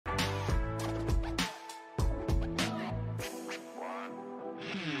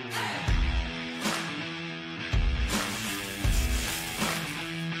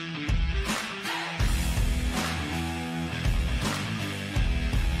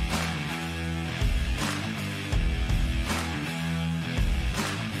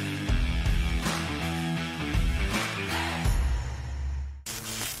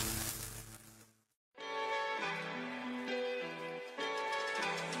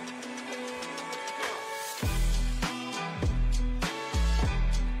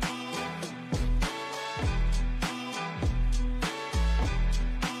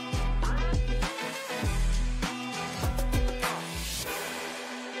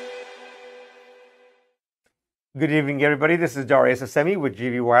Good evening, everybody. This is Darius Assemi with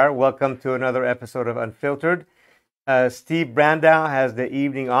GV Wire. Welcome to another episode of Unfiltered. Steve Brandow has the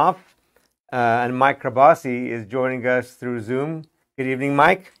evening off, and Mike Krabasi is joining us through Zoom. Good evening,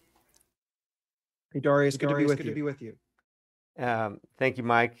 Mike. Hey, Darius, good to be with you. Thank you,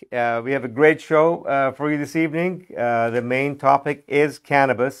 Mike. We have a great show for you this evening. The main topic is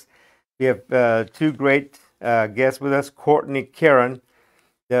cannabis. We have two great guests with us, Courtney Karen,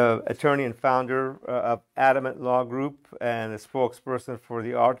 the attorney and founder of Adamant Law Group and the spokesperson for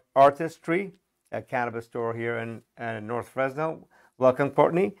the Artistry, a cannabis store here in North Fresno. Welcome,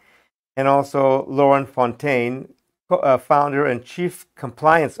 Courtney. And also Lauren Fontaine, founder and chief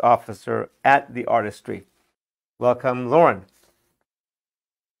compliance officer at the Artistry. Welcome, Lauren.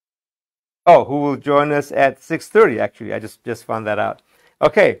 Oh, who will join us at 6:30, actually. I just found that out.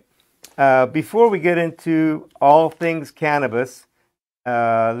 Okay, before we get into all things cannabis,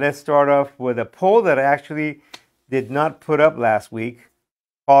 let's start off with a poll that I actually did not put up last week.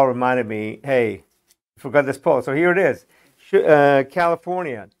 Paul reminded me, hey, I forgot this poll. So here it is.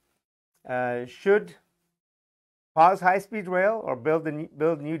 California should pause high-speed rail or build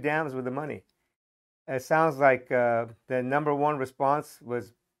new dams with the money? It sounds like the number one response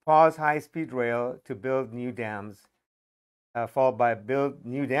was pause high-speed rail to build new dams, followed by build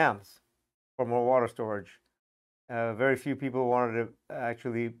new dams for more water storage. Very few people wanted to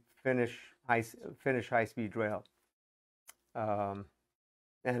actually finish high-speed rail, and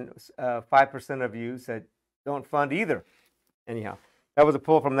 5% of you said don't fund either. Anyhow, that was a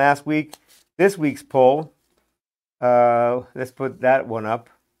poll from last week. This week's poll, let's put that one up.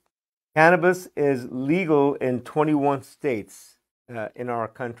 Cannabis is legal in 21 states in our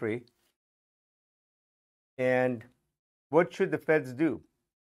country, and what should the feds do?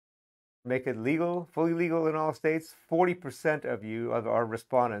 Make it legal, fully legal in all states? 40% of you, of our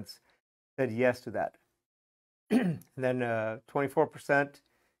respondents, said yes to that. And then 24%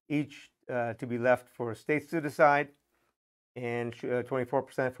 each to be left for states to decide, and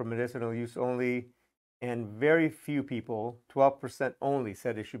 24% for medicinal use only. And very few people, 12% only,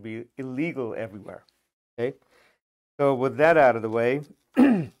 said it should be illegal everywhere. Okay, so with that out of the way,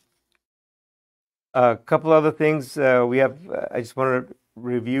 a couple other things we have. I just want to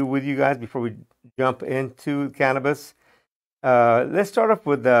review with you guys before we jump into cannabis. Let's start off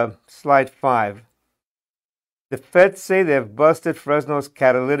with slide 5. The feds say they've busted Fresno's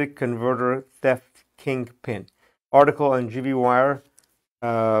catalytic converter theft kingpin. Article on GV Wire.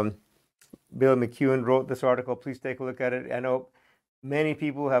 Bill McEwen wrote this article. Please take a look at it. I know many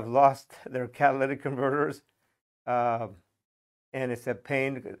people have lost their catalytic converters, and it's a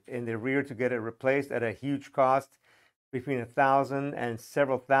pain in the rear to get it replaced at a huge cost, between $1,000 and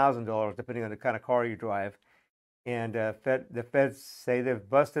several $1,000s, depending on the kind of car you drive. And the feds say they've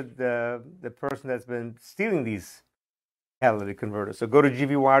busted the person that's been stealing these catalytic converters. So go to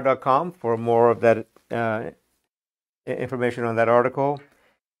gvwire.com for more of that information on that article.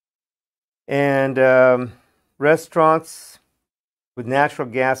 And restaurants with natural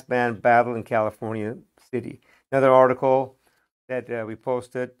gas ban battle in California City. Another article that we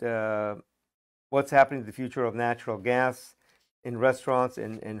posted. What's happening to the future of natural gas in restaurants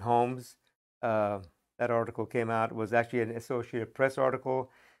and in homes? That article came out. It was actually an Associated Press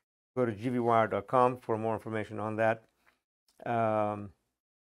article. Go to gvwire.com for more information on that.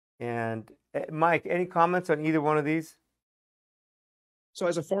 And Mike, any comments on either one of these? So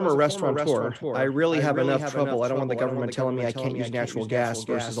as a former restaurateur, I really have enough trouble. I don't want the government telling me I can't use natural gas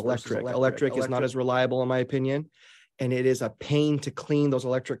versus electric. Electric is not as reliable, in my opinion, and it is a pain to clean those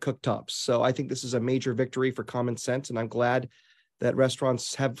electric cooktops. So I think this is a major victory for common sense, and I'm glad that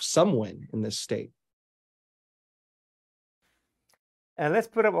restaurants have some win in this state. And let's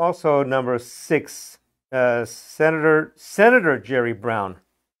put up also number 6, Senator Jerry Brown.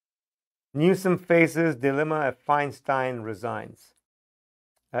 Newsom faces dilemma if Feinstein resigns.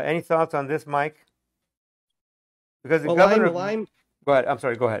 Any thoughts on this, Mike? Because the governor. Go ahead. I'm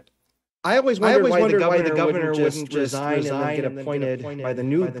sorry. Go ahead. I always wondered why the governor wouldn't just resign and then get appointed by the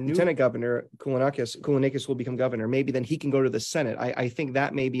new lieutenant governor. Koulounakis will become governor. Maybe then he can go to the Senate. I think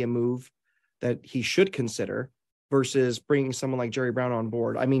that may be a move that he should consider versus bringing someone like Jerry Brown on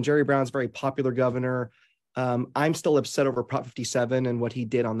board. I mean, Jerry Brown's a very popular governor. I'm still upset over Prop 57 and what he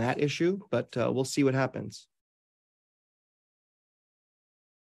did on that issue, but we'll see what happens.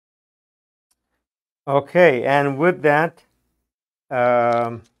 Okay, and with that,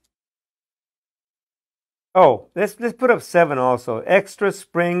 let's put up 7 also. Extra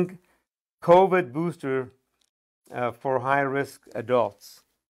spring COVID booster for high-risk adults.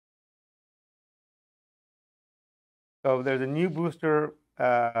 So there's a new booster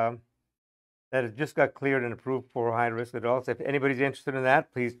that has just got cleared and approved for high-risk adults. If anybody's interested in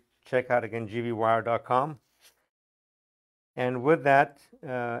that, please check out, again, gvwire.com. And with that,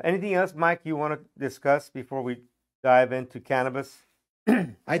 anything else, Mike, you want to discuss before we dive into cannabis?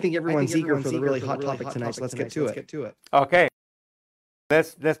 I think everyone's eager for the really hot topic tonight, so let's get to it. Okay.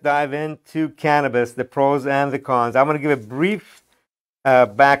 Let's dive into cannabis, the pros and the cons. I'm going to give a brief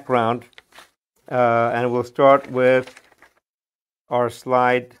background, and we'll start with our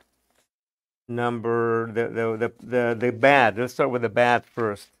slide number, the bad. Let's start with the bad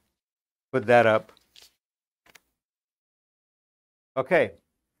first. Put that up. Okay.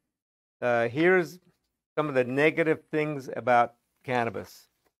 Here's some of the negative things about cannabis,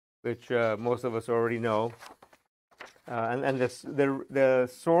 which most of us already know. And the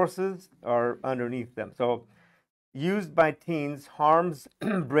sources are underneath them. So, used by teens harms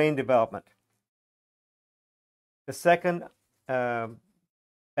brain development. The second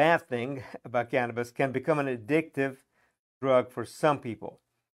bad thing about cannabis, can become an addictive drug for some people.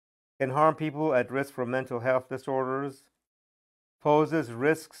 Can harm people at risk for mental health disorders. Poses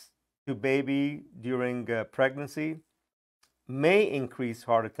risks to baby during pregnancy. May increase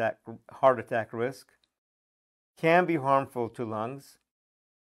heart attack risk. Can be harmful to lungs,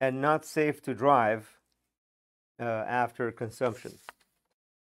 and not safe to drive after consumption.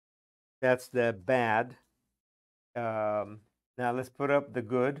 That's the bad. Now let's put up the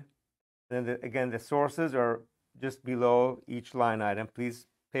good. Then again, the sources are just below each line item. Please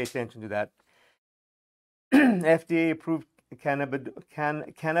pay attention to that. FDA approved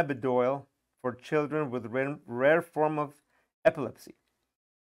cannabidiol for children with rare form of epilepsy.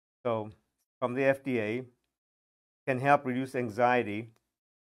 So from the FDA, can help reduce anxiety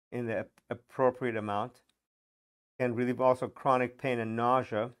in the appropriate amount. Can relieve also chronic pain and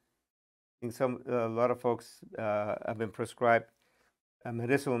nausea. I think a lot of folks have been prescribed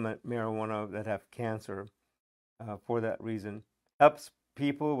medicinal marijuana that have cancer for that reason. Helps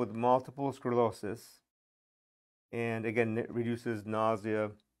people with multiple sclerosis, and again, it reduces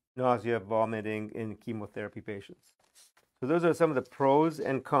nausea, vomiting in chemotherapy patients. So those are some of the pros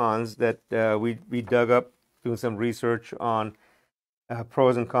and cons that we dug up doing some research on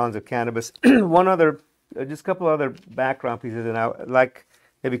pros and cons of cannabis. Just a couple other background pieces, and I'd like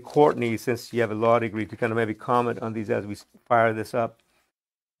maybe Courtney, since you have a law degree, to kind of maybe comment on these as we fire this up.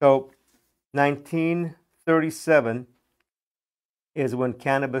 So 1937 is when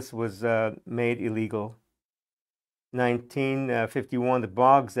cannabis was made illegal. 1951, the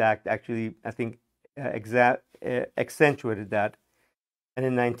Boggs Act actually, I think, accentuated that. And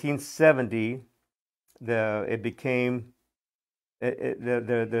in 1970, the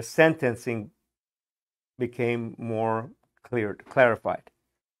sentencing became more clarified.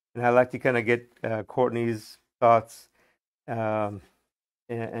 And I'd like to kind of get Courtney's thoughts and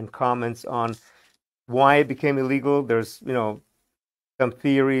comments on why it became illegal. There's, some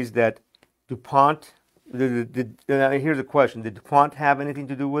theories that DuPont. Here's a question: did DuPont have anything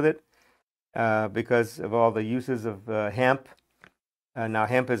to do with it? Because of all the uses of hemp. Now,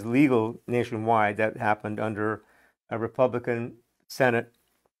 hemp is legal nationwide. That happened under a Republican Senate.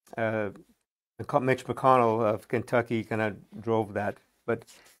 Mitch McConnell of Kentucky kind of drove that. But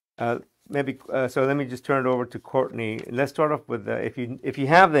so let me just turn it over to Courtney. Let's start off with if you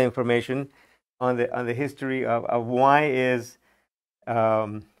have the information on the history of why is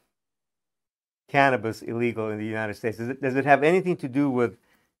cannabis illegal in the United States. Does it have anything to do with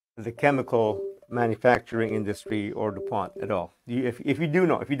the chemical manufacturing industry or DuPont at all? If you do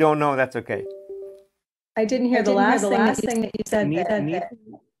know, if you don't know, that's okay. I didn't hear the last thing that you said.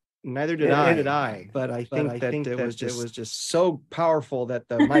 Neither did I. But I think that it was just so powerful that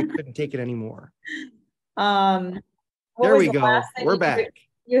the mic couldn't take it anymore. There we go. We're back.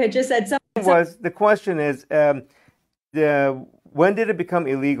 You had just said something. The question is, when did it become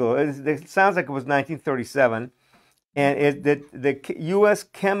illegal? It sounds like it was 1937. And the U.S.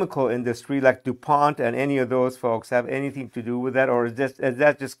 chemical industry, like DuPont and any of those folks, have anything to do with that, or is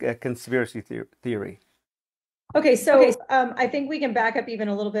that just a conspiracy theory? Okay, so I think we can back up even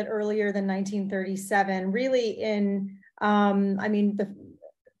a little bit earlier than 1937. Really, the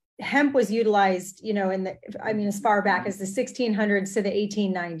hemp was utilized, as far back as the 1600s to the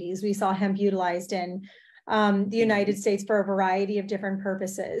 1890s. We saw hemp utilized in the United States for a variety of different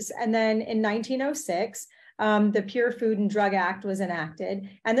purposes. And then in 1906, the Pure Food and Drug Act was enacted.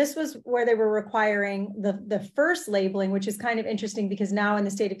 And this was where they were requiring the first labeling, which is kind of interesting because now in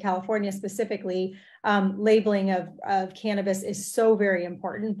the state of California specifically, labeling of cannabis is so very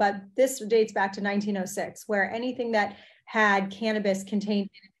important. But this dates back to 1906, where anything that had cannabis contained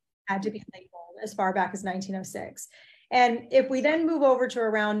had to be labeled as far back as 1906. And if we then move over to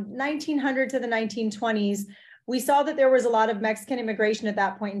around 1900 to the 1920s, we saw that there was a lot of Mexican immigration at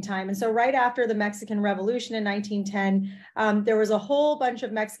that point in time. And so right after the Mexican Revolution in 1910, there was a whole bunch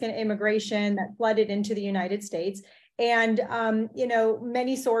of Mexican immigration that flooded into the United States. And,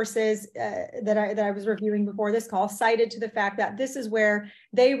 many sources that I was reviewing before this call cited to the fact that this is where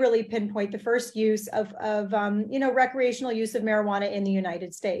they really pinpoint the first use of recreational use of marijuana in the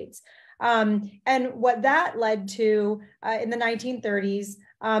United States. And what that led to in the 1930s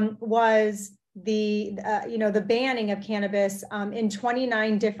was the banning of cannabis in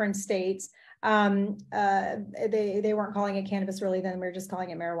 29 different states. They weren't calling it cannabis really then, we were just calling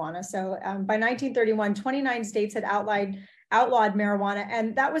it marijuana. So by 1931, 29 states had outlawed marijuana.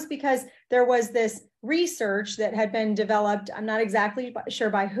 And that was because there was this research that had been developed. I'm not exactly sure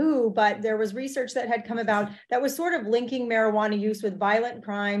by who, but there was research that had come about that was sort of linking marijuana use with violent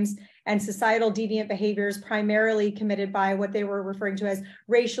crimes and societal deviant behaviors, primarily committed by what they were referring to as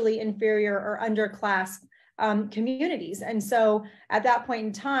racially inferior or underclass communities. And so at that point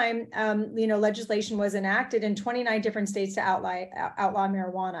in time, legislation was enacted in 29 different states to outlaw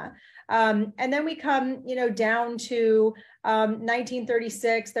marijuana. And then we come, down to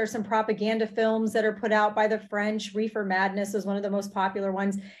 1936. There's some propaganda films that are put out by the French. Reefer Madness was one of the most popular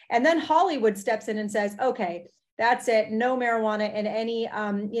ones. And then Hollywood steps in and says, okay, that's it. No marijuana in any,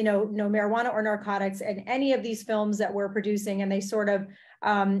 no marijuana or narcotics in any of these films that we're producing. And they sort of,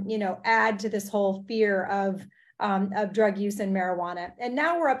 add to this whole fear of drug use and marijuana. And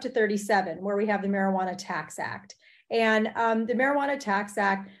now we're up to 37, where we have the Marijuana Tax Act. And the Marijuana Tax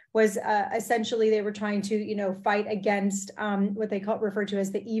Act was essentially, they were trying to, fight against what they refer to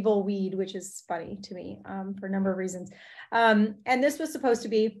as the evil weed, which is funny to me for a number of reasons. And this was supposed to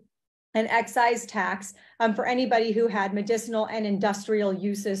be an excise tax for anybody who had medicinal and industrial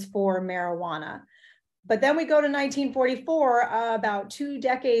uses for marijuana. But then we go to 1944, about 2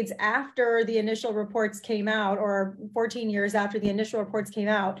 decades after the initial reports came out, or 14 years after the initial reports came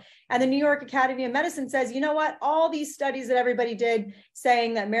out. And the New York Academy of Medicine says, you know what, all these studies that everybody did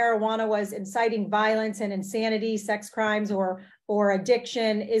saying that marijuana was inciting violence and insanity, sex crimes, or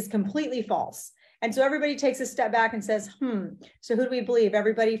addiction is completely false. And so everybody takes a step back and says, so who do we believe?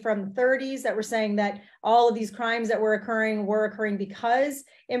 Everybody from the 30s that were saying that all of these crimes that were occurring because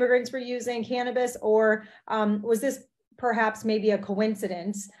immigrants were using cannabis, or was this perhaps maybe a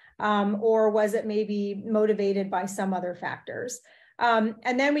coincidence, or was it maybe motivated by some other factors?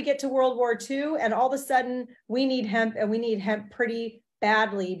 And then we get to World War II, and all of a sudden we need hemp, and we need hemp pretty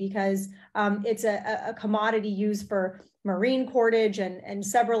badly because it's a commodity used for marine cordage and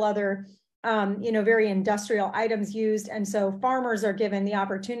several other very industrial items used. And so farmers are given the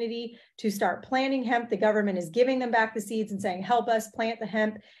opportunity to start planting hemp. The government is giving them back the seeds and saying, help us plant the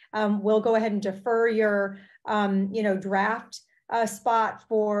hemp. We'll go ahead and defer your, draft spot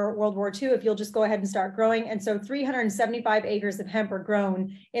for World War II if you'll just go ahead and start growing. And so 375 acres of hemp are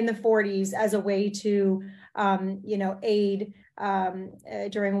grown in the 40s as a way to, aid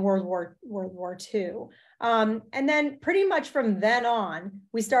during World War II. And then pretty much from then on,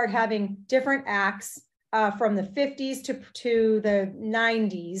 we start having different acts from the 50s to the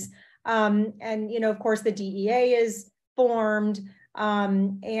 90s. And, of course, the DEA is formed,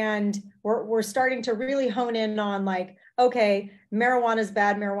 and we're starting to really hone in on like, okay, marijuana is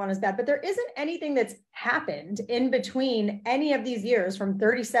bad, but there isn't anything that's happened in between any of these years from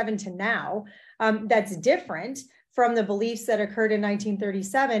 37 to now that's different from the beliefs that occurred in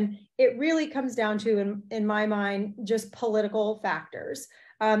 1937. It really comes down to, in my mind, just political factors,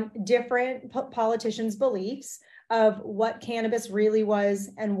 different politicians' beliefs of what cannabis really was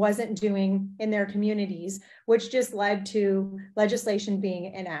and wasn't doing in their communities, which just led to legislation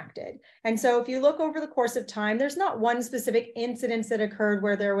being enacted. And so if you look over the course of time, there's not one specific incident that occurred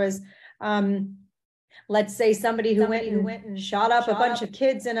where there was, let's say somebody who went and shot up a bunch of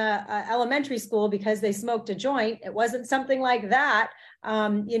kids in a elementary school because they smoked a joint. It wasn't something like that,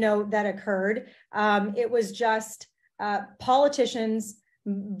 that occurred. It was just politicians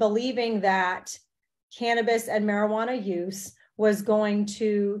believing that cannabis and marijuana use was going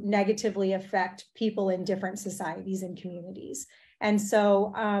to negatively affect people in different societies and communities. And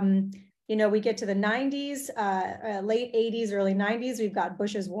so, we get to the 90s, late 80s, early 90s, we've got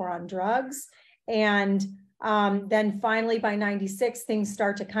Bush's war on drugs. And then finally by 96, things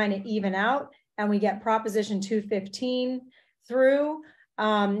start to kind of even out, and we get Proposition 215 through.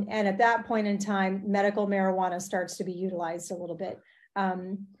 And at that point in time, medical marijuana starts to be utilized a little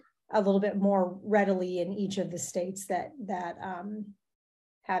bit more readily in each of the states that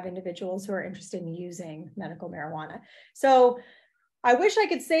have individuals who are interested in using medical marijuana. So I wish I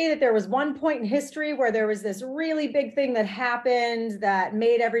could say that there was one point in history where there was this really big thing that happened that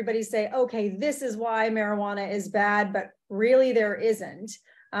made everybody say, okay, this is why marijuana is bad, but really there isn't.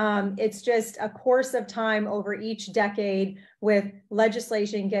 It's just a course of time over each decade with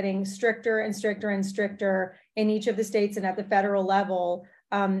legislation getting stricter and stricter and stricter in each of the states and at the federal level,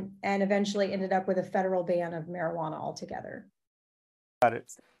 and eventually ended up with a federal ban of marijuana altogether. Got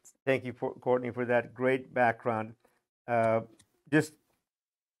it. Thank you, Courtney, for that great background. Just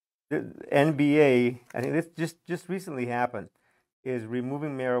the NBA, I think this just recently happened, is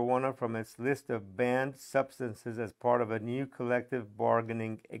removing marijuana from its list of banned substances as part of a new collective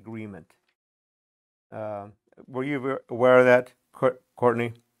bargaining agreement. Were you aware of that,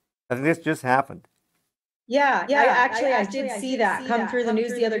 Courtney? I think this just happened. Yeah, I did see that come through the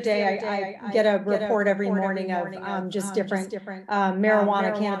news the other day. I get a report every morning of just different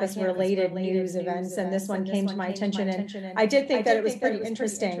marijuana, cannabis related news events, and this one came to my attention, and I did think that it was pretty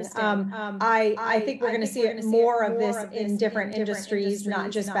interesting. I think we're going to see more of this in different industries,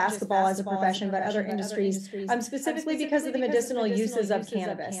 not just basketball as a profession, but other industries, specifically because of the medicinal uses of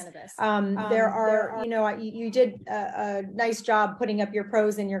cannabis. There are, you did a nice job putting up your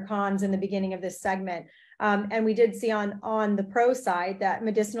pros and your cons in the beginning of this segment. And we did see on the pro side that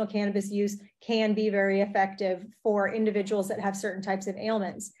medicinal cannabis use can be very effective for individuals that have certain types of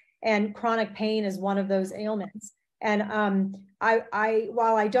ailments. And chronic pain is one of those ailments. And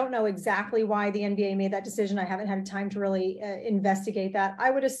while I don't know exactly why the NBA made that decision, I haven't had time to really investigate that. I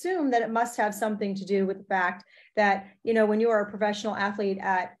would assume that it must have something to do with the fact that, when you are a professional athlete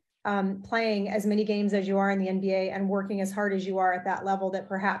at playing as many games as you are in the NBA and working as hard as you are at that level, that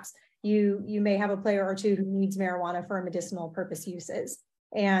perhaps you may have a player or two who needs marijuana for medicinal purpose uses,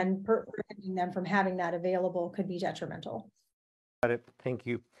 and preventing them from having that available could be detrimental. Got it. Thank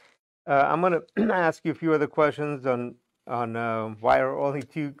you. I'm going to ask you a few other questions on why are only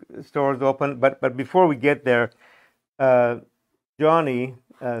 2 stores open. But before we get there, Johnny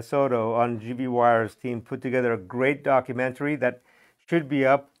Soto on GB Wire's team put together a great documentary that should be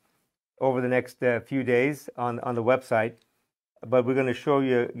up over the next few days on the website. But we're going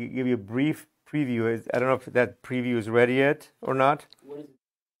to give you a brief preview. I don't know if that preview is ready yet or not. What is it?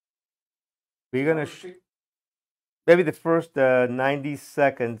 We're going to maybe the first 90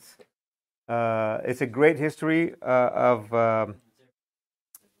 seconds. It's a great history of.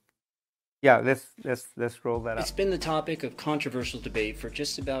 Yeah, let's roll that up. It's been the topic of controversial debate for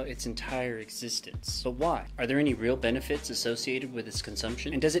just about its entire existence. But why? Are there any real benefits associated with its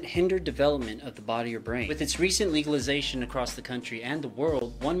consumption? And does it hinder development of the body or brain? With its recent legalization across the country and the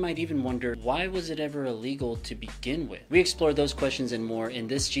world, one might even wonder, why was it ever illegal to begin with? We explore those questions and more in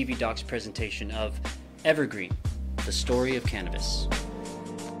this GB Docs presentation of Evergreen, the story of cannabis.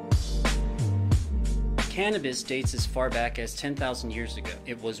 Cannabis dates as far back as 10,000 years ago.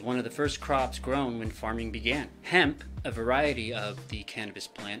 It was one of the first crops grown when farming began. Hemp, a variety of the cannabis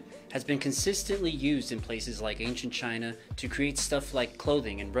plant, has been consistently used in places like ancient China to create stuff like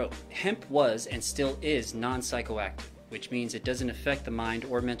clothing and rope. Hemp was and still is non-psychoactive, which means it doesn't affect the mind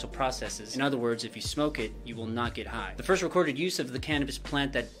or mental processes. In other words, if you smoke it, you will not get high. The first recorded use of the cannabis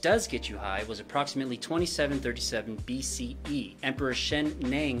plant that does get you high was approximately 2737 BCE. Emperor Shen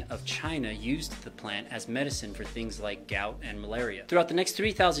Nang of China used the plant as medicine for things like gout and malaria. Throughout the next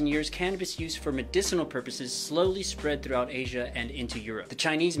 3,000 years, cannabis use for medicinal purposes slowly spread throughout Asia and into Europe. The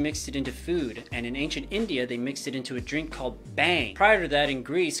Chinese mixed it into food, and in ancient India, they mixed it into a drink called bang. Prior to that, in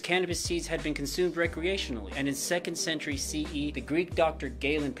Greece, cannabis seeds had been consumed recreationally, and in 2nd century CE, the Greek doctor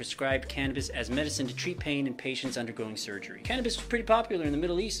Galen prescribed cannabis as medicine to treat pain in patients undergoing surgery. Cannabis was pretty popular in the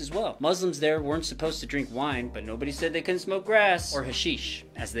Middle East as well. Muslims there weren't supposed to drink wine, but nobody said they couldn't smoke grass, or hashish,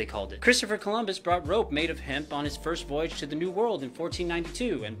 as they called it. Christopher Columbus brought rope made of hemp on his first voyage to the New World in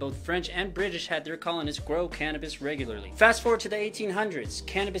 1492, and both French and British had their colonists grow cannabis regularly. Fast forward to the 1800s,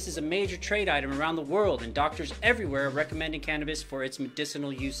 cannabis is a major trade item around the world, and doctors everywhere are recommending cannabis for its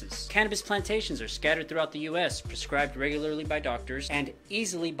medicinal uses. Cannabis plantations are scattered throughout the US, prescribed regularly by doctors, and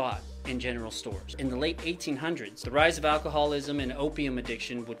easily bought in general stores. In the late 1800s, the rise of alcoholism and opium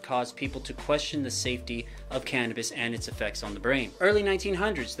addiction would cause people to question the safety of cannabis and its effects on the brain. Early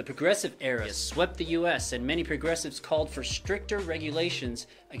 1900s, the progressive era swept the US, and many progressives called for stricter regulations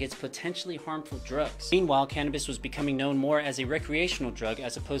against potentially harmful drugs. Meanwhile, cannabis was becoming known more as a recreational drug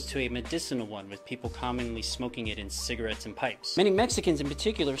as opposed to a medicinal one, with people commonly smoking it in cigarettes and pipes. Many Mexicans in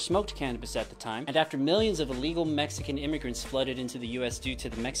particular smoked cannabis at the time, and after millions of illegal Mexican immigrants flooded into the US due to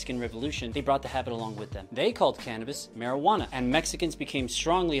the Mexican Revolution, they brought the habit along with them. They called cannabis marijuana, and Mexicans became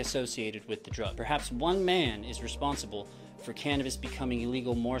strongly associated with the drug. Perhaps one man is responsible for cannabis becoming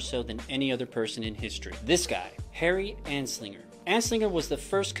illegal more so than any other person in history. This guy, Harry Anslinger, Anslinger was the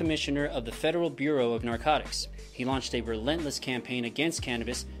first commissioner of the Federal Bureau of Narcotics. He launched a relentless campaign against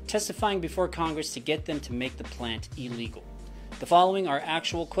cannabis, testifying before Congress to get them to make the plant illegal. The following are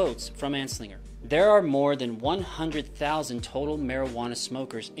actual quotes from Anslinger. There are more than 100,000 total marijuana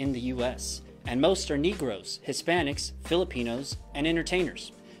smokers in the U.S., and most are Negroes, Hispanics, Filipinos, and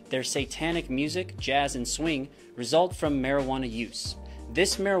entertainers. Their satanic music, jazz, and swing result from marijuana use.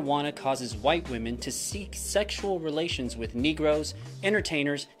 This marijuana causes white women to seek sexual relations with Negroes,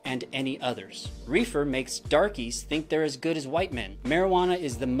 entertainers, and any others. Reefer makes darkies think they're as good as white men. Marijuana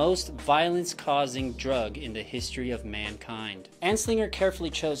is the most violence-causing drug in the history of mankind. Anslinger carefully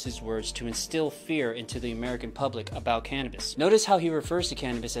chose his words to instill fear into the American public about cannabis. Notice how he refers to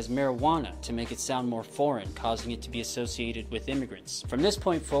cannabis as marijuana to make it sound more foreign, causing it to be associated with immigrants. From this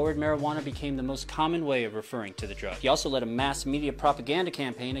point forward, marijuana became the most common way of referring to the drug. He also led a mass media propaganda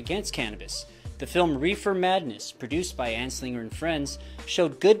campaign against cannabis. The film Reefer Madness, produced by Anslinger and friends,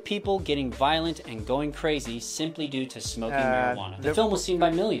 showed good people getting violent and going crazy simply due to smoking marijuana. The film was seen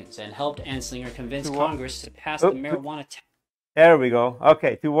by millions and helped Anslinger convince Congress to pass the marijuana tax. There we go.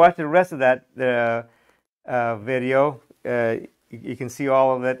 Okay, to watch the rest of that video, you can see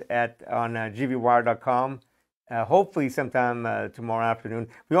all of it on gvwire.com. Hopefully sometime tomorrow afternoon.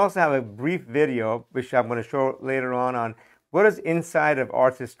 We also have a brief video, which I'm going to show later on what does inside of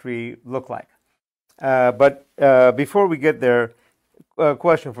artistry look like. But before we get there, a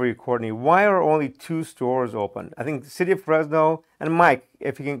question for you, Courtney. Why are only 2 stores open? I think the City of Fresno, and Mike,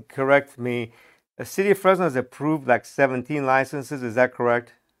 if you can correct me, the City of Fresno has approved like 17 licenses. Is that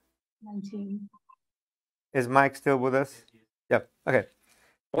correct? 19. Is Mike still with us? Yep. Okay.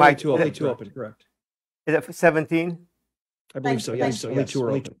 Only two open, correct. Is it 17? I believe so. Yes, only 2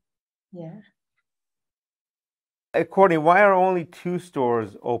 are open. Yeah. Courtney, why are only 2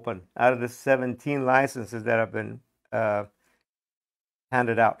 stores open out of the 17 licenses that have been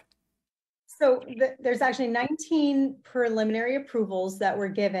handed out? So there's actually 19 preliminary approvals that were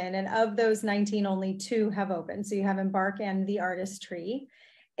given, and of those 19, only 2 have opened. So you have Embark and the Artistry.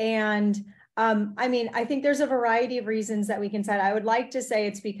 And I mean, I think there's a variety of reasons that we can cite. I would like to say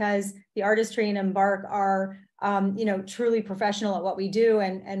it's because the Artistry and Embark are truly professional at what we do,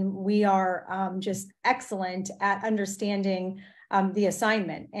 and we are just excellent at understanding the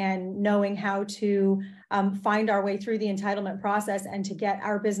assignment and knowing how to find our way through the entitlement process and to get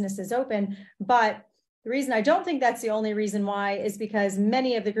our businesses open. But the reason I don't think that's the only reason why is because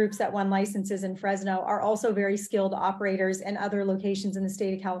many of the groups that won licenses in Fresno are also very skilled operators in other locations in the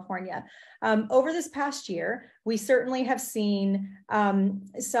state of California. Over this past year, we certainly have seen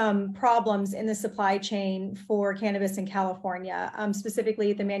some problems in the supply chain for cannabis in California,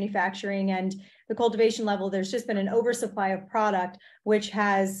 specifically at the manufacturing and the cultivation level. There's just been an oversupply of product, which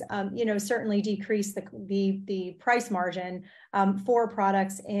has, certainly decreased the price margin for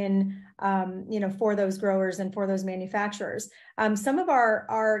products in, for those growers and for those manufacturers. Some of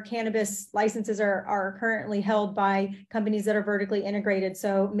our cannabis licenses are currently held by companies that are vertically integrated.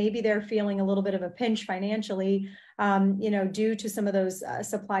 So maybe they're feeling a little bit of a pinch financially, due to some of those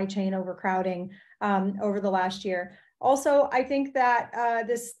supply chain overcrowding over the last year. Also, I think that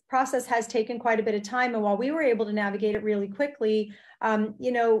this process has taken quite a bit of time. And while we were able to navigate it really quickly,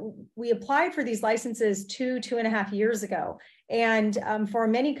 we applied for these licenses 2.5 years ago. And for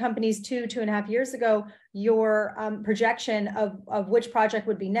many companies, 2.5 years ago, your projection of which project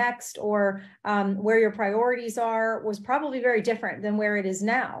would be next or where your priorities are was probably very different than where it is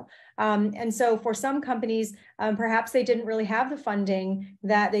now. And so for some companies, perhaps they didn't really have the funding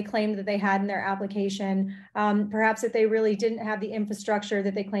that they claimed that they had in their application. Perhaps that they really didn't have the infrastructure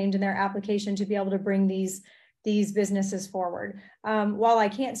that they claimed in their application to be able to bring these businesses forward. While I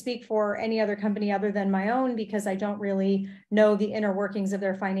can't speak for any other company other than my own, because I don't really know the inner workings of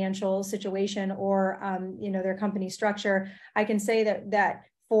their financial situation or their company structure, I can say that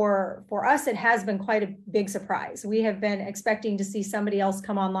for us, it has been quite a big surprise. We have been expecting to see somebody else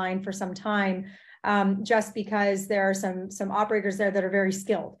come online for some time, just because there are some operators there that are very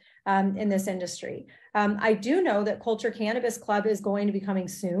skilled in this industry. I do know that Culture Cannabis Club is going to be coming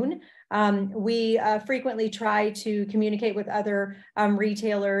soon. We frequently try to communicate with other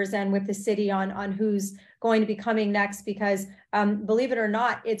retailers and with the city on who's going to be coming next, because believe it or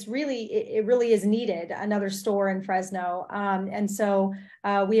not, it really is needed, another store in Fresno. And so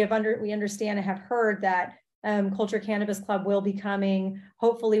we understand and have heard that Culture Cannabis Club will be coming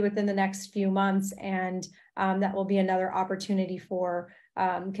hopefully within the next few months, and that will be another opportunity for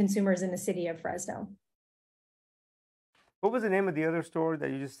consumers in the city of Fresno. What was the name of the other store that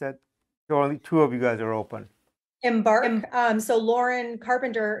you just said? So only 2 of you guys are open. Embark. So Lauren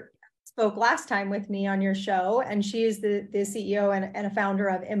Carpenter spoke last time with me on your show, and she is the CEO and a founder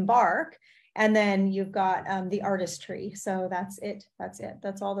of Embark. And then you've got the Artistry. So that's it.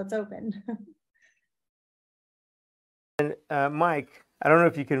 That's all that's open. And Mike, I don't know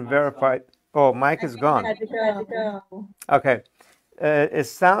if you can verify. Oh, Mike is gone. Okay. It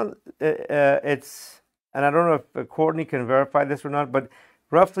sounds it's, and I don't know if Courtney can verify this or not, but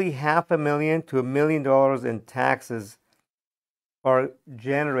roughly $500,000 to $1 million in taxes are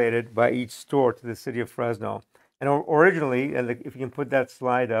generated by each store to the city of Fresno. And originally, and if you can put that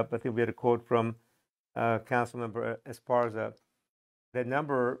slide up, I think we had a quote from Councilmember Esparza. That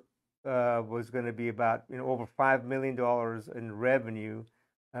number was going to be about over $5 million in revenue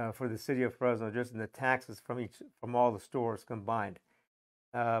for the city of Fresno, just in the taxes from all the stores combined.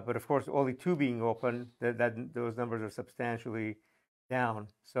 But of course, only 2 being open, those numbers are substantially down.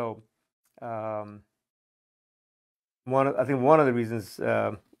 So I think one of the reasons,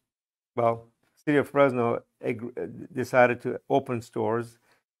 City of Fresno decided to open stores.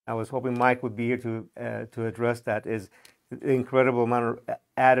 I was hoping Mike would be here to address that. Is the incredible amount of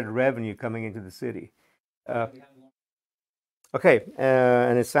added revenue coming into the city. Okay,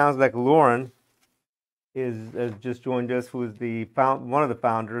 and it sounds like Lauren has just joined us, who is one of the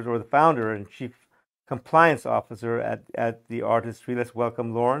founders, or the founder and chief compliance officer at the Artistry. Let's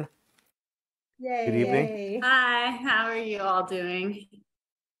welcome Lauren. Yay. Good evening. Hi, how are you all doing?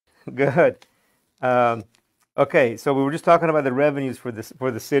 Good. Okay, so we were just talking about the revenues for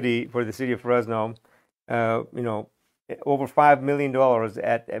the city of Fresno. Over $5 million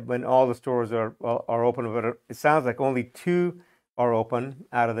when all the stores are open. But it sounds like only 2 are open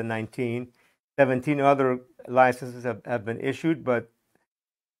out of the 19. 17 other licenses have been issued, but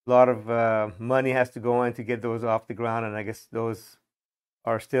a lot of money has to go in to get those off the ground, and I guess those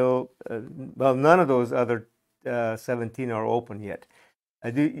are still none of those other 17 are open yet.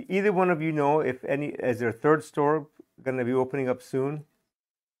 Do either one of you know if is there a 3rd store going to be opening up soon?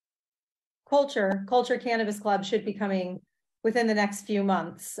 Culture Cannabis Club should be coming within the next few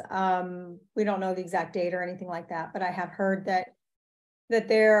months. We don't know the exact date or anything like that, but I have heard that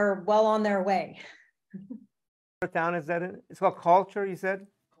they're well on their way. What town is that in? It's called Culture, you said?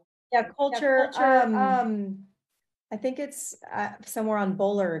 Yeah, Culture. I think it's somewhere on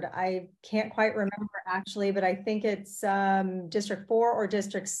Bullard. I can't quite remember actually, but I think it's District 4 or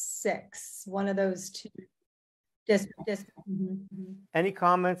District 6, one of those 2 districts. Mm-hmm. Any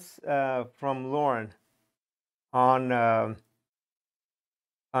comments from Lauren on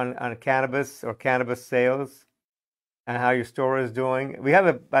cannabis or cannabis sales and how your store is doing?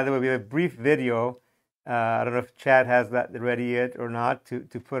 By the way, we have a brief video. I don't know if Chad has that ready yet or not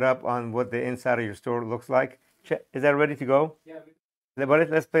to put up on what the inside of your store looks like. Is that ready to go? Yeah.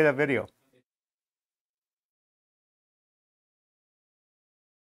 Let's play that video.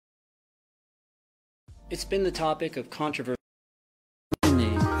 It's been the topic of controversy in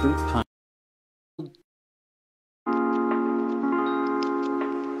a fruit punch.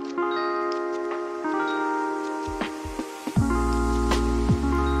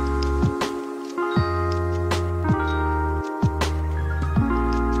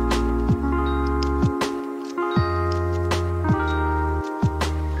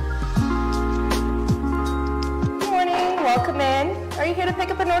 Pick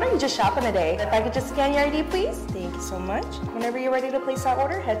up an order, you just shop in a day. If I could just scan your ID, please. Thank you so much. Whenever you're ready to place that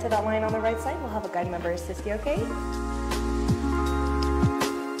order, head to that line on the right side. We'll have a guide member assist you, okay?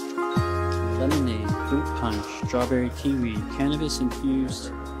 Lemonade, fruit punch, strawberry kiwi, cannabis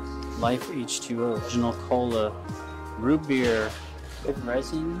infused Life H2O, original cola, root beer,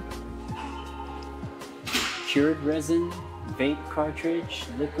 resin, cured resin, vape cartridge,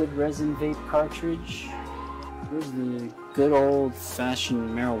 liquid resin vape cartridge. Here's the good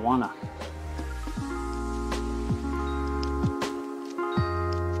old-fashioned marijuana.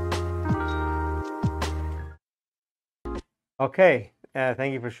 Okay,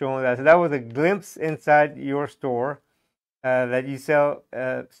 thank you for showing that. So that was a glimpse inside your store that you sell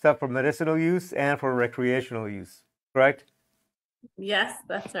stuff for medicinal use and for recreational use, correct? Yes,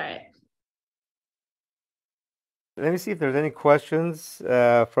 that's right. Let me see if there's any questions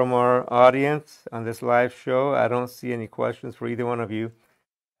from our audience on this live show. I don't see any questions for either one of you.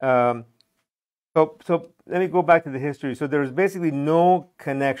 So let me go back to the history. So there's basically no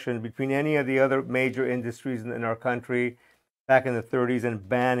connection between any of the other major industries in our country back in the 30s and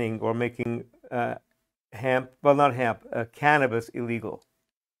banning or making cannabis illegal.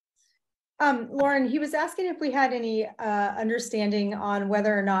 Lauren, he was asking if we had any understanding on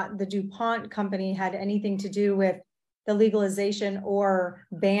whether or not the DuPont company had anything to do with the legalization or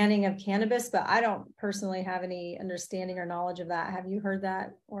banning of cannabis, but I don't personally have any understanding or knowledge of that. Have you heard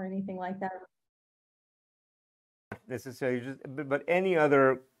that or anything like that? Necessarily, but any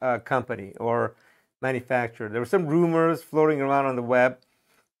other company or manufacturer. There were some rumors floating around on the web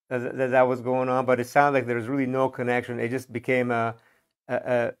that was going on, but it sounded like there was really no connection. It just became a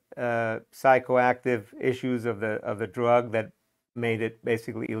psychoactive issues of the drug that made it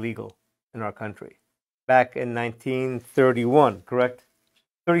basically illegal in our country back in 1931, correct?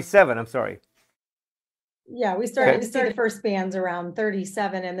 37, I'm sorry. Yeah, we started to see the first bans around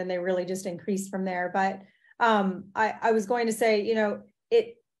 37, and then they really just increased from there. But I was going to say,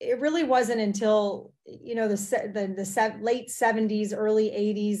 it really wasn't until, the late 70s, early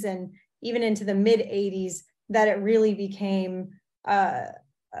 80s, and even into the mid 80s that it really became a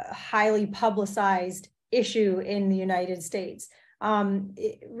highly publicized issue in the United States.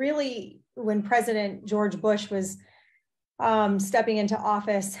 Really, when President George Bush was stepping into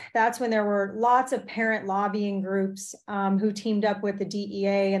office, that's when there were lots of parent lobbying groups who teamed up with the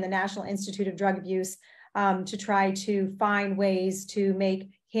DEA and the National Institute of Drug Abuse to try to find ways to make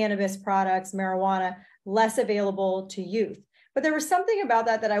cannabis products, marijuana, less available to youth. But there was something about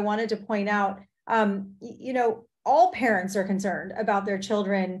that I wanted to point out. All parents are concerned about their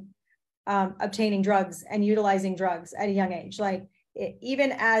children obtaining drugs and utilizing drugs at a young age.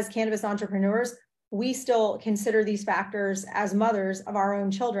 Even as cannabis entrepreneurs, we still consider these factors as mothers of our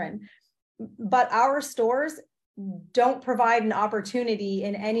own children. But our stores don't provide an opportunity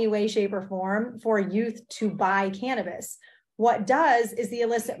in any way, shape, or form for youth to buy cannabis. What does is the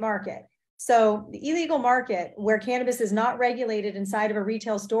illicit market. So the illegal market, where cannabis is not regulated inside of a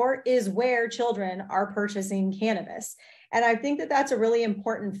retail store, is where children are purchasing cannabis. And I think that that's a really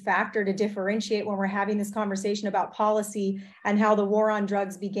important factor to differentiate when we're having this conversation about policy and how the war on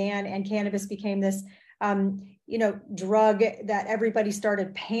drugs began and cannabis became this drug that everybody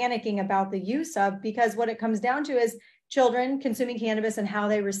started panicking about the use of, because what it comes down to is children consuming cannabis and how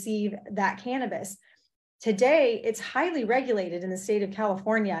they receive that cannabis. Today, it's highly regulated in the state of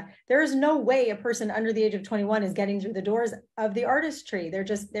California. There is no way a person under the age of 21 is getting through the doors of the artistry.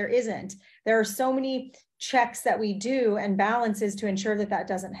 There isn't. There are so many checks that we do and balances to ensure that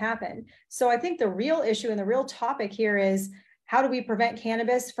doesn't happen. So I think the real issue and the real topic here is, how do we prevent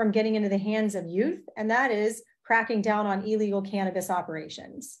cannabis from getting into the hands of youth? And that is cracking down on illegal cannabis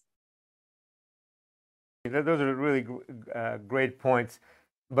operations. Those are really great points.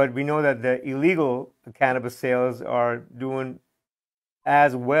 But we know that the illegal cannabis sales are doing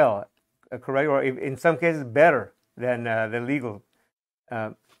as well, correct? Or in some cases better than the legal.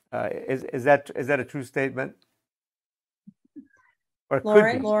 Is that a true statement? Or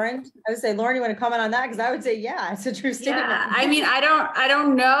Lauren, I would say, Lauren, you want to comment on that? Because I would say, yeah, it's a true statement. Yeah, I mean, I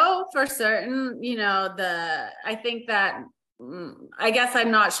don't know for certain. I think that I guess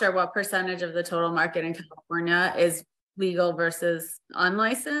I'm not sure what percentage of the total market in California is legal versus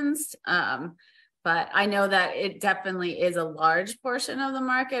unlicensed. But I know that it definitely is a large portion of the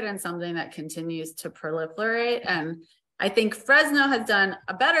market and something that continues to proliferate. And I think Fresno has done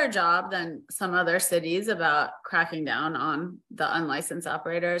a better job than some other cities about cracking down on the unlicensed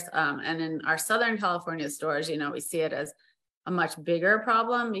operators. And in our Southern California stores, we see it as a much bigger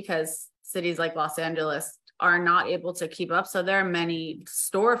problem because cities like Los Angeles are not able to keep up. So there are many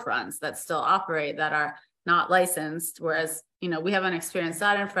storefronts that still operate that are not licensed, whereas, we haven't experienced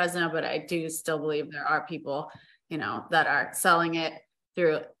that in Fresno, but I do still believe there are people, that are selling it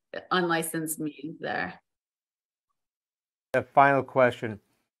through unlicensed means there. A final question.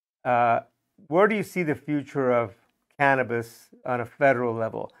 Where do you see the future of cannabis on a federal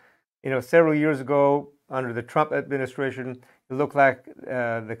level? Several years ago, under the Trump administration, it looked like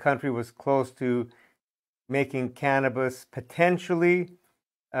the country was close to making cannabis potentially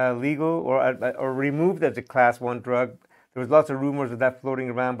legal or removed as a Class 1 drug. There was lots of rumors of that floating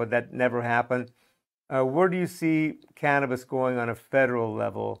around, but that never happened. Where do you see cannabis going on a federal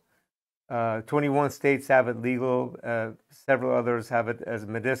level? 21 states have it legal. Several others have it as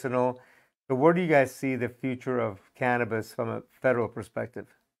medicinal. So where do you guys see the future of cannabis from a federal perspective?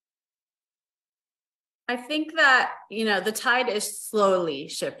 I think that, the tide is slowly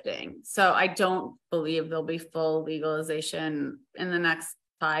shifting. So I don't believe there'll be full legalization in the next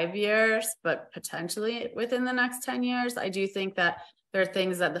 5 years, but potentially within the next 10 years. I do think that there are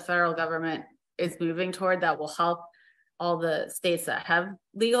things that the federal government is moving toward that will help all the states that have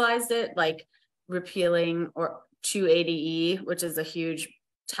legalized it, like repealing or 280E, which is a huge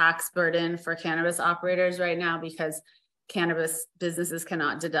tax burden for cannabis operators right now because cannabis businesses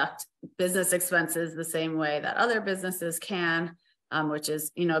cannot deduct business expenses the same way that other businesses can, which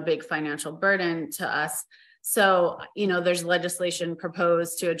is, a big financial burden to us. So, there's legislation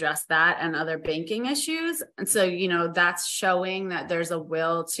proposed to address that and other banking issues. And so, that's showing that there's a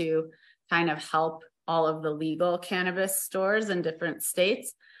will to kind of help all of the legal cannabis stores in different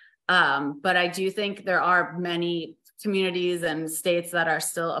states. But I do think there are many communities and states that are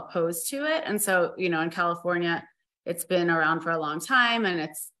still opposed to it. And so, in California, it's been around for a long time and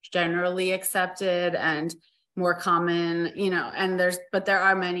it's generally accepted and more common, but there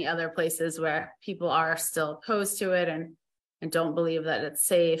are many other places where people are still opposed to it and don't believe that it's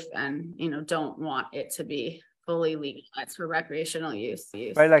safe and, don't want it to be fully legalized for recreational use.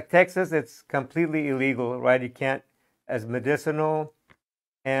 Right, like Texas, it's completely illegal, right? You can't, as medicinal.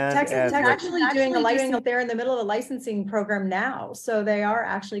 And Texas is actually doing a license. They're in the middle of a licensing program now. So they are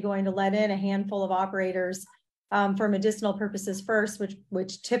actually going to let in a handful of operators for medicinal purposes first,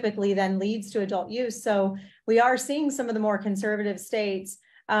 which typically then leads to adult use. So we are seeing some of the more conservative states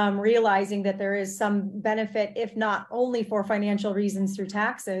realizing that there is some benefit, if not only for financial reasons through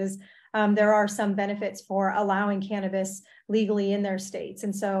taxes, there are some benefits for allowing cannabis legally in their states.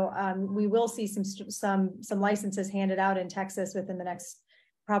 And so we will see some licenses handed out in Texas within the next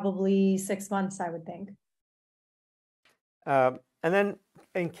probably 6 months, I would think. And then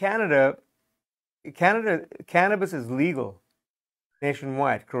in Canada, cannabis is legal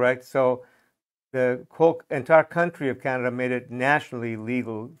nationwide, correct? So the whole entire country of Canada made it nationally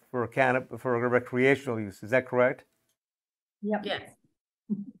legal for recreational use. Is that correct? Yep. Yes.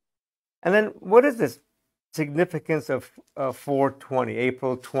 And then what is this significance of 420,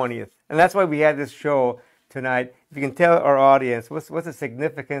 April 20th? And that's why we had this show tonight. If you can tell our audience, what's the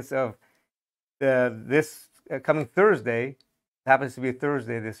significance of this coming Thursday, happens to be a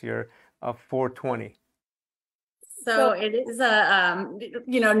Thursday this year, of 420. So it is a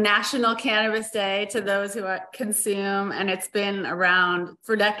National Cannabis Day to those who consume, and it's been around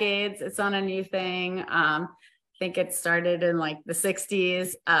for decades. It's not a new thing. I think it started in like the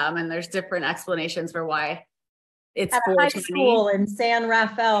 60s, and there's different explanations for why it's at 420. High school in San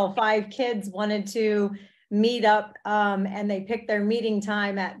Rafael, 5 kids wanted to meet up, and they picked their meeting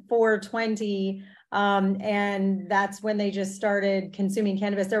time at 420. And that's when they just started consuming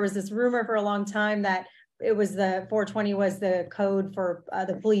cannabis. There was this rumor for a long time that it was the 420 was the code for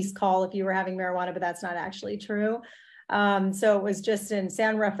the police call if you were having marijuana, but that's not actually true. So it was just in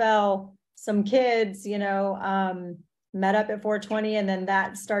San Rafael, some kids, met up at 420, and then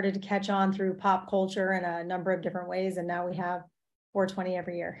that started to catch on through pop culture in a number of different ways. And now we have 420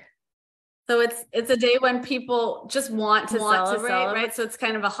 every year. So it's a day when people just want to celebrate, right? So it's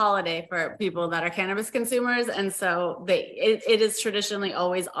kind of a holiday for people that are cannabis consumers. And so it is traditionally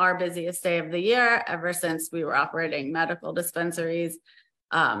always our busiest day of the year ever since we were operating medical dispensaries.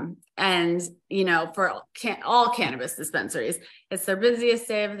 And, for all cannabis dispensaries, it's their busiest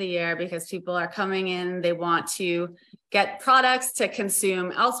day of the year because people are coming in, they want to get products to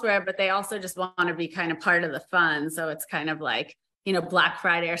consume elsewhere, but they also just want to be kind of part of the fun. So it's kind of like, Black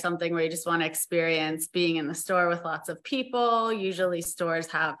Friday or something where you just want to experience being in the store with lots of people. Usually stores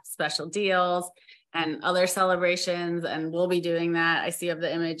have special deals and other celebrations, and we'll be doing that. I see you have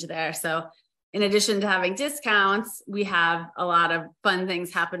the image there. So in addition to having discounts, we have a lot of fun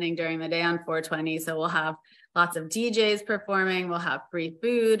things happening during the day on 420. So we'll have lots of DJs performing. We'll have free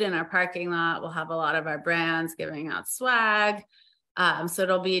food in our parking lot. We'll have a lot of our brands giving out swag. So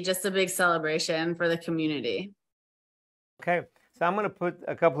it'll be just a big celebration for the community. Okay. So I'm going to put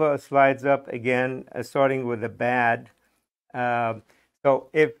a couple of slides up again, starting with the bad. So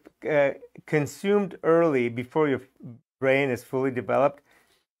if consumed early, before your brain is fully developed,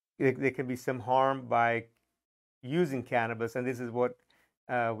 there can be some harm by using cannabis, and this is what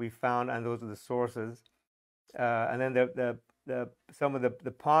we found, and those are the sources. And then some of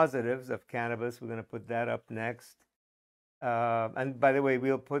the positives of cannabis, we're going to put that up next. And by the way,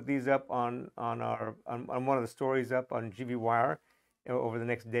 we'll put these up on one of the stories up on GV Wire over the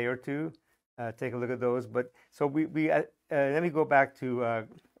next day or two. Take a look at those. But so we let me go back to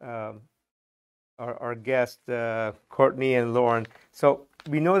our guest Courtney and Lauren. So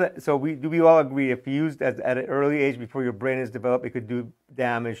we know that. So we all agree if used at an early age before your brain is developed, it could do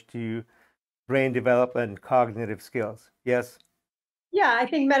damage to brain development and cognitive skills. Yes. Yeah, I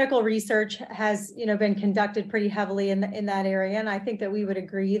think medical research has, been conducted pretty heavily in that area, and I think that we would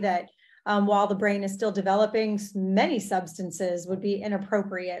agree that while the brain is still developing, many substances would be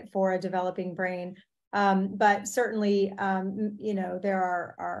inappropriate for a developing brain. But certainly,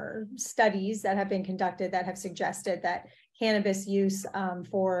 there are studies that have been conducted that have suggested that cannabis use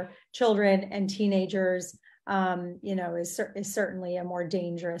for children and teenagers, is certainly a more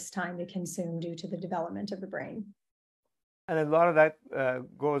dangerous time to consume due to the development of the brain. And a lot of that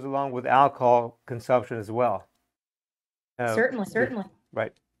goes along with alcohol consumption as well. Certainly.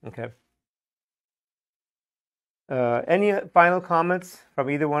 Right. Okay. Any final comments from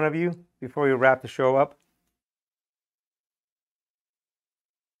either one of you before we wrap the show up?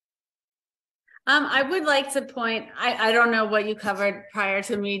 I would like to point, I don't know what you covered prior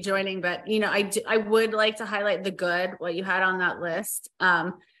to me joining, but, I would like to highlight the good, what you had on that list.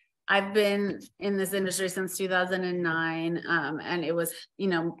 I've been in this industry since 2009, and it was,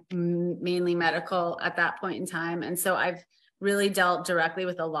 mainly medical at that point in time. And so I've really dealt directly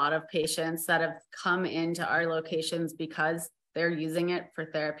with a lot of patients that have come into our locations because they're using it for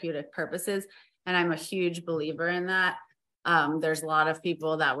therapeutic purposes. And I'm a huge believer in that. There's a lot of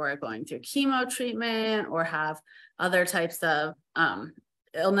people that were going through chemo treatment or have other types of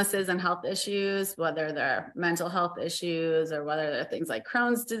illnesses and health issues, whether they're mental health issues or whether they're things like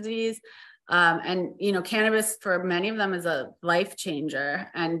Crohn's disease. And cannabis for many of them is a life changer,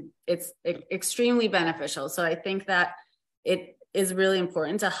 and it's extremely beneficial. So I think that it is really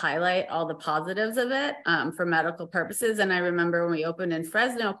important to highlight all the positives of it for medical purposes. And I remember when we opened in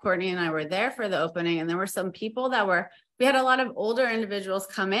Fresno, Courtney and I were there for the opening, and there were some people we had a lot of older individuals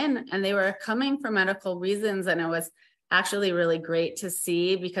come in, and they were coming for medical reasons. And it was actually really great to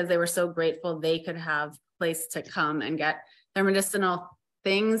see, because they were so grateful they could have a place to come and get their medicinal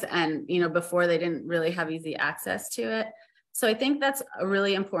things. And, before they didn't really have easy access to it. So I think that's a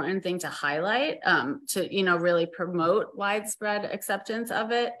really important thing to highlight, to, really promote widespread acceptance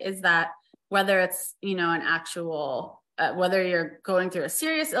of it, is that whether it's, an actual, whether you're going through a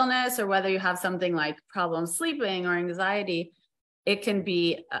serious illness or whether you have something like problems sleeping or anxiety, it can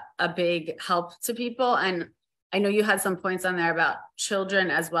be a big help to people. And I know you had some points on there about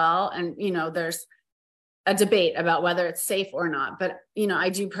children as well. And, there's a debate about whether it's safe or not. But, I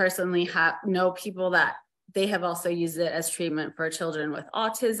do personally know people that they have also used it as treatment for children with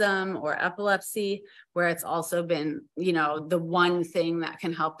autism or epilepsy, where it's also been, the one thing that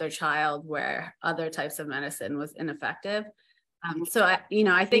can help their child where other types of medicine was ineffective. So I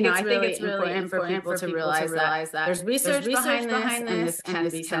think it's really important for people to realize that there's research behind this, and this can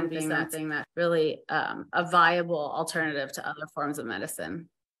be something that's really a viable alternative to other forms of medicine.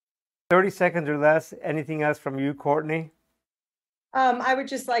 30 seconds or less. Anything else from you, Courtney? I would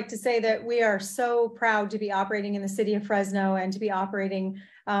just like to say that we are so proud to be operating in the city of Fresno and to be operating,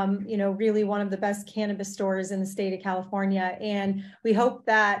 really one of the best cannabis stores in the state of California. And we hope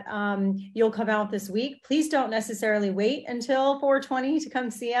that you'll come out this week. Please don't necessarily wait until 4/20 to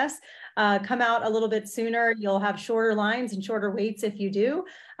come see us. Come out a little bit sooner. You'll have shorter lines and shorter waits if you do.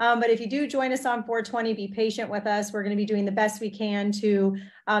 But if you do join us on 4/20, be patient with us. We're going to be doing the best we can to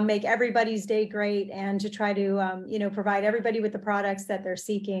make everybody's day great and to try to, provide everybody with the products that they're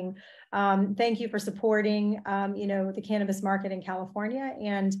seeking. Thank you for supporting, the cannabis market in California.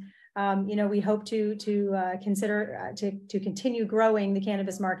 And, we hope to consider to continue growing the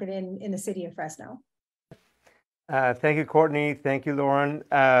cannabis market in the city of Fresno. Thank you, Courtney. Thank you, Lauren.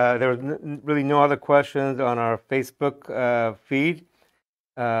 There was really no other questions on our Facebook feed.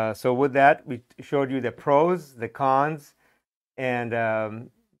 So with that, we showed you the pros, the cons, and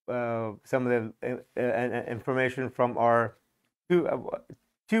some of the information from our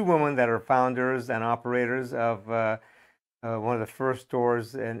two women that are founders and operators of one of the first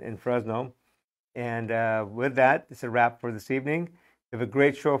stores in Fresno. And with that, it's a wrap for this evening. We have a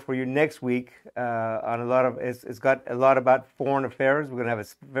great show for you next week on it's got a lot about foreign affairs. We're going to have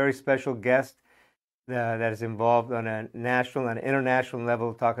a very special guest that is involved on a national and international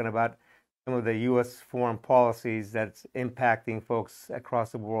level, talking about some of the U.S. foreign policies that's impacting folks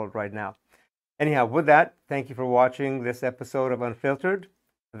across the world right now. Anyhow, with that, thank you for watching this episode of Unfiltered.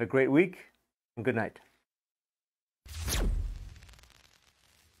 Have a great week and good night.